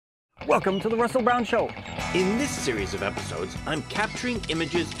Welcome to the Russell Brown Show. In this series of episodes, I'm capturing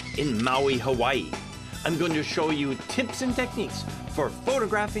images in Maui, Hawaii. I'm going to show you tips and techniques for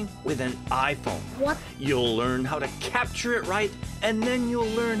photographing with an iPhone. What? You'll learn how to capture it right, and then you'll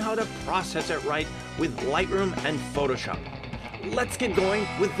learn how to process it right with Lightroom and Photoshop. Let's get going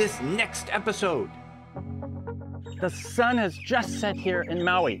with this next episode. The sun has just set here in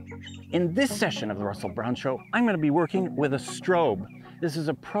Maui. In this session of the Russell Brown Show, I'm going to be working with a strobe. This is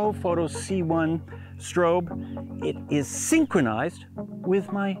a Profoto C1 strobe. It is synchronized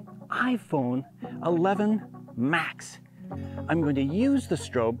with my iPhone 11 Max. I'm going to use the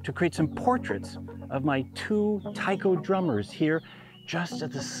strobe to create some portraits of my two Taiko drummers here just as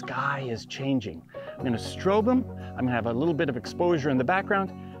the sky is changing. I'm going to strobe them. I'm going to have a little bit of exposure in the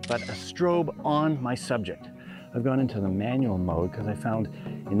background, but a strobe on my subject. I've gone into the manual mode because I found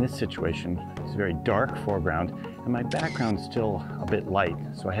in this situation it's a very dark foreground and my background's still a bit light,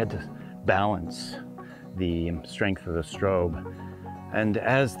 so I had to balance the strength of the strobe. And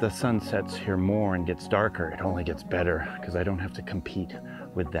as the sun sets here more and gets darker, it only gets better because I don't have to compete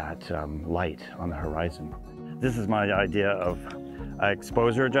with that light on the horizon. This is my idea of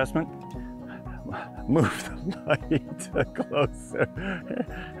exposure adjustment. Move the light closer.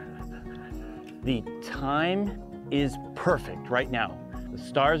 The time is perfect right now. The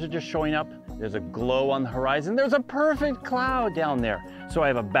stars are just showing up. There's a glow on the horizon. There's a perfect cloud down there. So I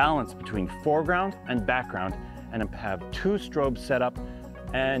have a balance between foreground and background, and I have two strobes set up,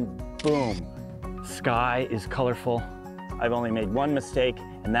 and boom, sky is colorful. I've only made one mistake,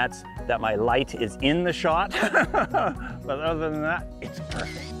 and that's that my light is in the shot. But other than that, it's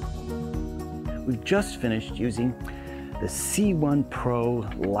perfect. We've just finished using the C1 Pro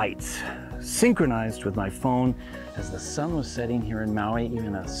lights, synchronized with my phone. As the sun was setting here in Maui,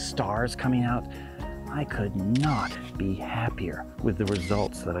 even the stars coming out, I could not be happier with the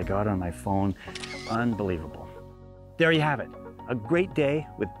results that I got on my phone. Unbelievable. There you have it. A great day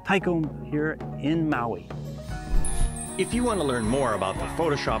with Taiko here in Maui. If you want to learn more about the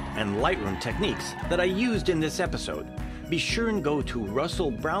Photoshop and Lightroom techniques that I used in this episode, be sure and go to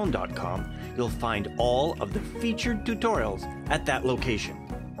russellbrown.com. You'll find all of the featured tutorials at that location.